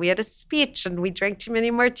thing, and we had a speech, and we drank too many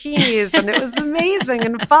martinis, and it was amazing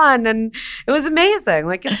and fun, and it was amazing.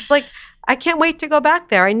 Like, it's like, I can't wait to go back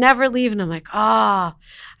there. I never leave, and I'm like, I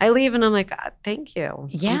leave and I'm like, thank you.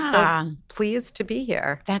 Yeah. I'm so pleased to be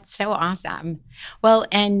here. That's so awesome. Well,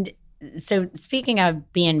 and so speaking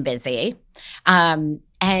of being busy,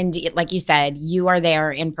 and like you said, you are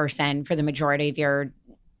there in person for the majority of your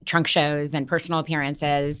trunk shows and personal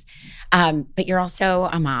appearances. But you're also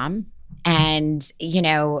a mom and, you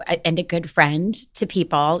know, and a good friend to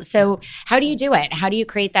people. So how do you do it? How do you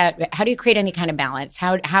create that? How do you create any kind of balance?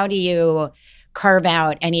 How do you carve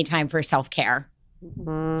out any time for self-care?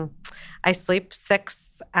 I sleep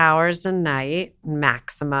 6 hours a night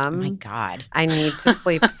maximum. Oh my God. I need to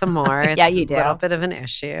sleep some more. Yeah, you do. It's a little bit of an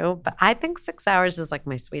issue, but I think 6 hours is like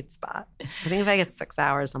my sweet spot. I think if I get 6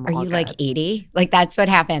 hours, I'm all good. Are you like 80? Like, that's what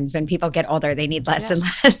happens when people get older. They need less and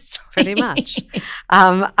less sleep. Pretty much.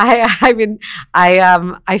 I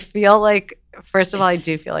feel like, first of all, I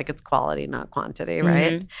do feel like it's quality, not quantity,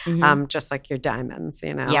 right? Mm-hmm. Mm-hmm. Just like your diamonds,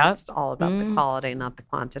 you know, it's all about the quality, not the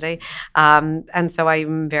quantity. And so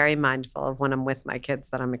I'm very mindful of when I'm with my kids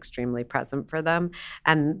that I'm extremely present for them.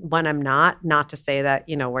 And when I'm not to say that,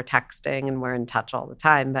 you know, we're texting and we're in touch all the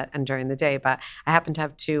time, and during the day, but I happen to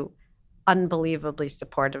have two unbelievably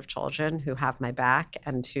supportive children who have my back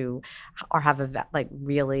and who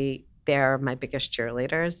really, they're my biggest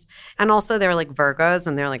cheerleaders. And also they're like Virgos,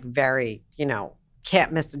 and they're like very, you know,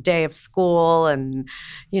 can't miss a day of school, and,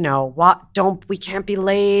 you know, we can't be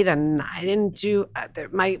late, and I didn't do,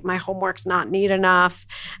 my homework's not neat enough.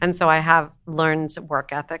 And so I have learned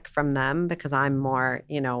work ethic from them because I'm more,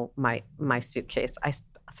 you know, my suitcase.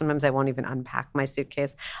 Sometimes I won't even unpack my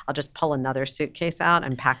suitcase. I'll just pull another suitcase out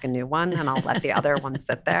and pack a new one, and I'll let the other one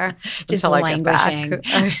sit there until I get back.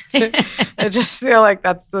 I just feel like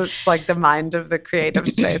it's like the mind of the creative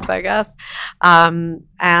space, I guess.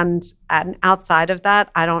 And outside of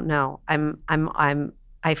that, I don't know.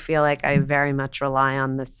 I feel like I very much rely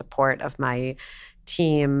on the support of my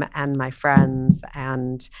team and my friends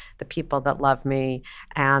and the people that love me.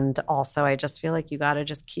 And also, I just feel like you got to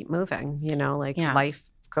just keep moving. You know, like life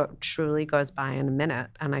truly goes by in a minute.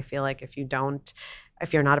 And I feel like if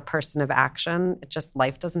you're not a person of action,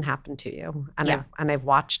 life doesn't happen to you. And I've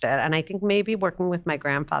watched it. And I think maybe working with my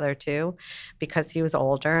grandfather too, because he was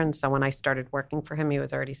older. And so when I started working for him, he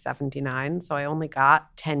was already 79. So I only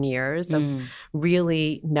got 10 years of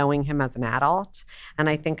really knowing him as an adult. And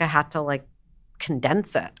I think I had to like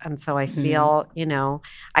condense it. And so I feel, you know,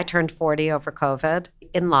 I turned 40 over COVID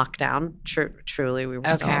in lockdown. Truly, we were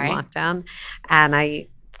still in lockdown. And I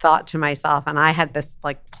thought to myself, and I had this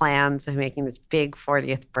like plans of making this big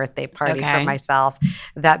 40th birthday party for myself,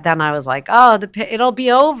 that then I was like, oh, it'll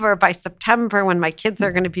be over by September when my kids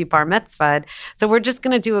are going to be bar mitzvahed. So we're just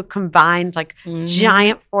going to do a combined like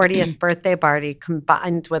giant 40th birthday party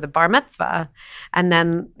combined with a bar mitzvah. And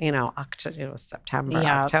then, you know, it was September,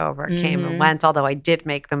 October came and went, although I did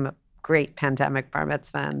make them a great pandemic bar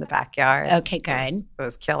mitzvah in the backyard. Okay, good. It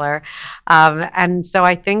was killer. And so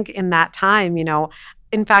I think in that time, you know,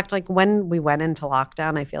 in fact, like when we went into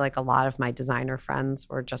lockdown, I feel like a lot of my designer friends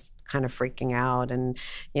were just kind of freaking out and,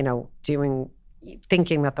 you know,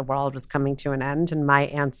 thinking that the world was coming to an end. And my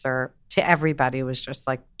answer to everybody was just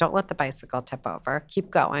like, don't let the bicycle tip over.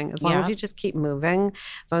 Keep going. As long as you just keep moving,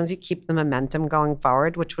 as long as you keep the momentum going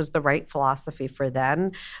forward, which was the right philosophy for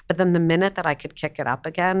then. But then the minute that I could kick it up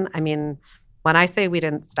again, I mean, when I say we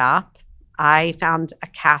didn't stop, I found a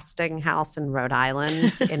casting house in Rhode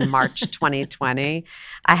Island in March 2020.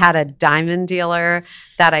 I had a diamond dealer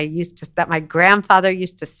that my grandfather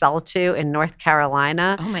used to sell to in North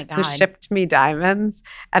Carolina. Oh my God. Who shipped me diamonds.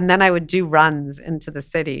 And then I would do runs into the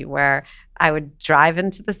city where I would drive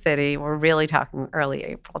into the city. We're really talking early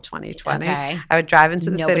April 2020. Okay. I would drive into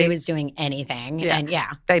the city. Nobody was doing anything. Yeah.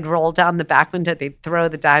 And they'd roll down the back window. They'd throw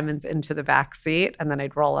the diamonds into the back seat. And then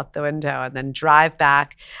I'd roll up the window and then drive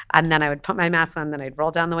back. And then I would put my mask on. Then I'd roll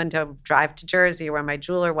down the window, drive to Jersey where my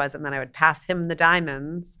jeweler was. And then I would pass him the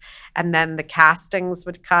diamonds. And then the castings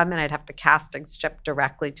would come and I'd have the castings shipped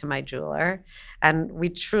directly to my jeweler. And we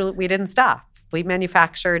didn't stop. We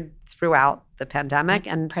manufactured throughout the pandemic.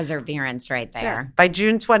 That's and perseverance right there. Yeah. By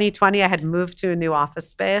June 2020, I had moved to a new office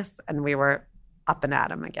space and we were up and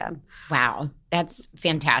at 'em again. Wow. That's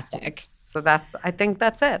fantastic. So I think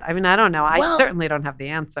that's it. I mean, I don't know. I certainly don't have the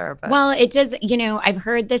answer. But. Well, it does, you know, I've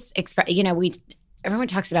heard this, everyone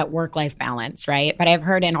talks about work-life balance, right? But I've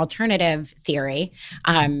heard an alternative theory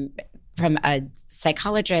from a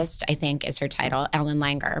psychologist, I think is her title, Ellen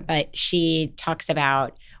Langer, but she talks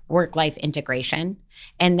about work-life integration.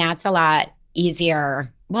 And that's a lot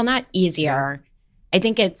easier. Well, not easier. I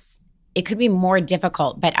think it could be more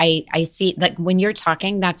difficult, but I see, like when you're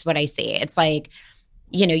talking, that's what I see. It's like,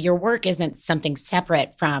 you know, your work isn't something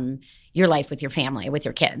separate from your life with your family, with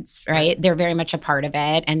your kids, right? They're very much a part of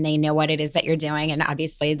it and they know what it is that you're doing. And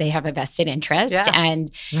obviously they have a vested interest. Yes.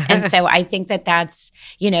 And so I think that's,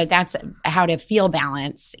 you know, that's how to feel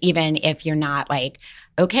balance, even if you're not like,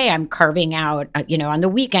 okay, I'm carving out, you know, on the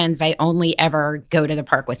weekends, I only ever go to the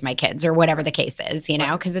park with my kids or whatever the case is, you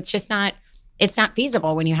know, because it's just not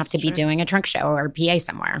feasible when you have to be doing a trunk show or PA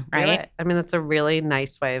somewhere, right? I mean, that's a really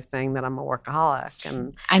nice way of saying that I'm a workaholic.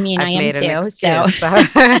 And I mean, I am too. So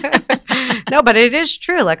no, but it is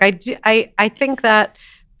true. Like I think that,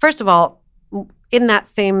 first of all, in that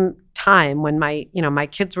same time when my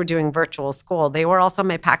kids were doing virtual school, they were also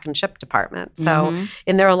my pack and ship department. So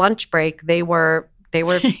in their lunch break, they were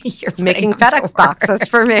making FedEx boxes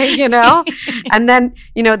for me, you know? And then,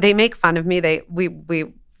 you know, they make fun of me.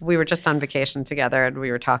 We were just on vacation together and we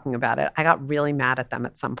were talking about it. I got really mad at them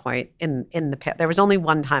at some point in the pit. There was only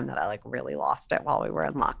one time that I like really lost it while we were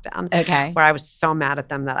in lockdown. Okay. Where I was so mad at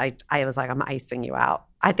them that I was like, I'm icing you out.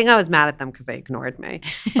 I think I was mad at them because they ignored me.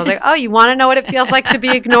 I was like, oh, you want to know what it feels like to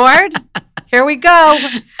be ignored? Here we go.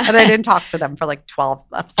 And I didn't talk to them for like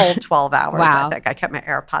a full 12 hours. Wow. I think I kept my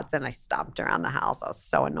AirPods in. I stomped around the house. I was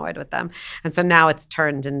so annoyed with them. And so now it's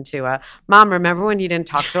turned into Mom, remember when you didn't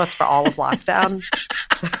talk to us for all of lockdown?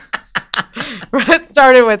 It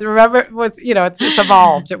started with, it's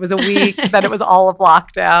evolved. It was a week, then it was all of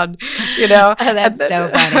lockdown, you know. Oh, that's so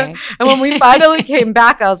funny. And when we finally came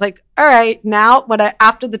back, I was like, all right, now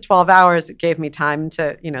after the 12 hours, it gave me time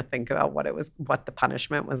to, you know, think about what the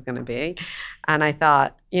punishment was going to be. And I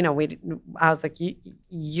thought, you know, I was like,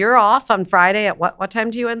 you're off on Friday at what time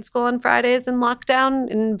do you end school on Fridays in lockdown,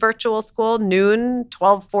 in virtual school? Noon,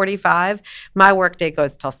 12:45. My workday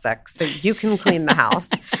goes till 6, so you can clean the house.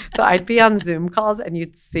 So I'd be on Zoom calls and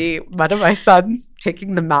you'd see one of my sons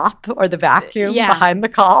taking the mop or the vacuum behind the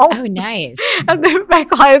call. Oh, nice. And then my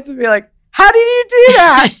clients would be like, how did you do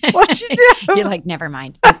that? What'd you do? You're like, never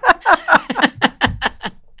mind.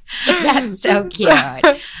 That's so cute.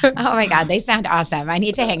 Oh my God, they sound awesome. I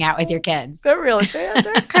need to hang out with your kids. They're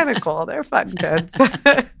kind of cool. They're fun kids.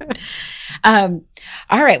 All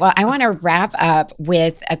right. Well, I want to wrap up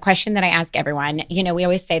with a question that I ask everyone. You know, we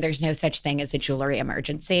always say there's no such thing as a jewelry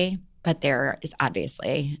emergency, but there is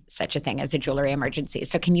obviously such a thing as a jewelry emergency.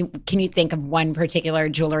 So can you think of one particular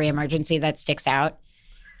jewelry emergency that sticks out?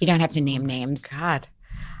 You don't have to name names. God,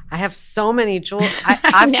 I have so many jewelry.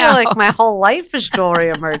 I feel like my whole life is jewelry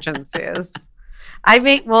emergencies.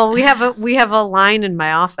 we have a line in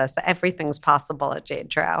my office. Everything's possible at Jade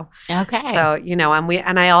Trau. Okay. So,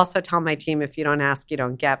 and I also tell my team, if you don't ask, you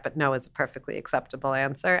don't get, but no is a perfectly acceptable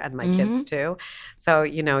answer, and my kids too. So,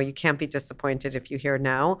 you can't be disappointed if you hear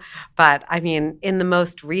no. But I mean, in the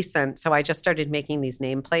most recent, so I just started making these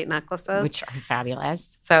nameplate necklaces. Which are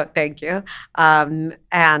fabulous. So thank you. And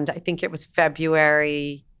I think it was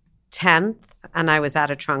February 10th. And I was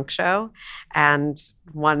at a trunk show, and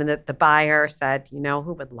the buyer said,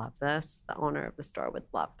 who would love this? The owner of the store would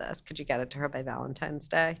love this. Could you get it to her by Valentine's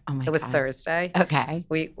Day? Oh my God. It was Thursday. Okay.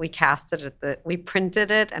 We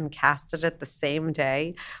printed it and casted it the same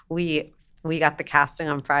day. We got the casting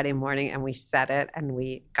on Friday morning, and we set it, and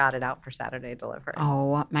we got it out for Saturday delivery.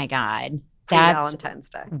 Oh my God. That's Valentine's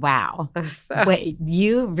Day. Wow. So. Wait,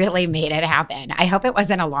 you really made it happen. I hope it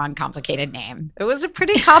wasn't a long, complicated name. It was a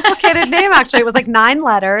pretty complicated name, actually. It was like 9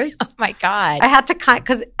 letters. Oh, my God. I had to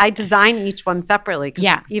because I design each one separately.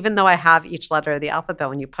 Yeah. Even though I have each letter of the alphabet,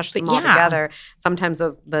 when you push them all together, sometimes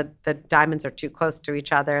the diamonds are too close to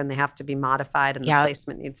each other and they have to be modified, and the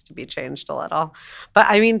placement needs to be changed a little. But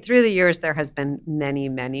I mean, through the years, there has been many,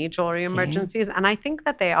 many jewelry emergencies. And I think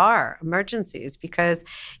that they are emergencies because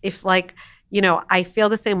if I feel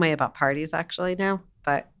the same way about parties actually now,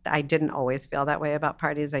 but I didn't always feel that way about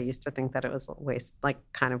parties. I used to think that it was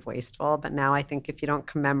kind of wasteful. But now I think if you don't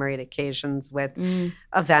commemorate occasions with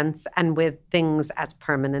events and with things as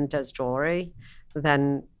permanent as jewelry,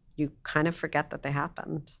 then you kind of forget that they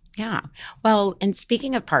happened. Yeah. Well, and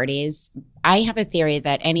speaking of parties, I have a theory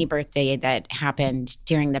that any birthday that happened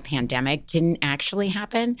during the pandemic didn't actually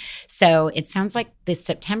happen. So it sounds like this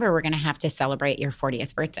September we're going to have to celebrate your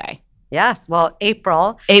 40th birthday. Yes. Well,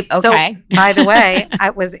 April. Okay. So, by the way,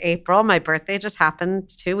 it was April. My birthday just happened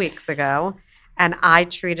 2 weeks ago, and I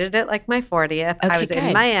treated it like my 40th. Okay, I was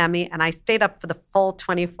in Miami, and I stayed up for the full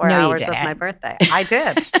 24 No, hours of my birthday. I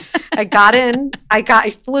did.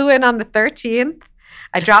 I flew in on the 13th.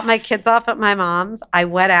 I dropped my kids off at my mom's. I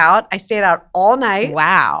went out. I stayed out all night.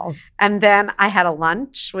 Wow. And then I had a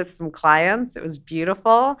lunch with some clients. It was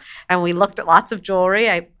beautiful. And we looked at lots of jewelry.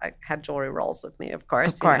 I had jewelry rolls with me, of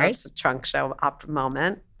course. Of course. It's a trunk show up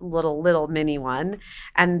moment, little mini one.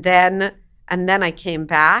 And then I came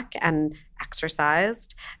back and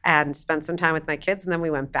exercised and spent some time with my kids. And then we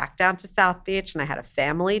went back down to South Beach, and I had a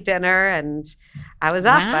family dinner, and I was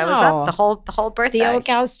up. Wow. I was up the whole birthday. The old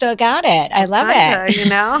gal still got it. I love it.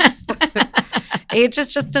 Age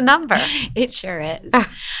is just a number. It sure is.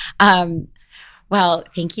 Well,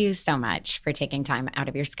 thank you so much for taking time out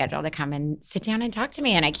of your schedule to come and sit down and talk to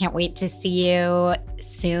me. And I can't wait to see you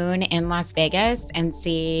soon in Las Vegas and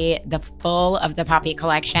see the full of the Poppy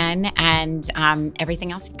collection and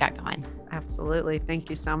everything else you've got going. Absolutely. Thank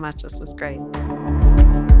you so much. This was great.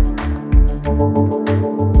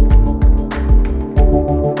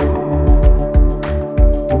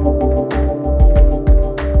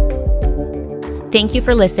 Thank you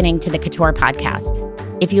for listening to the COUTURE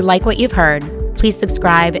podcast. If you like what you've heard, please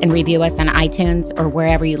subscribe and review us on iTunes or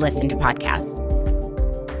wherever you listen to podcasts.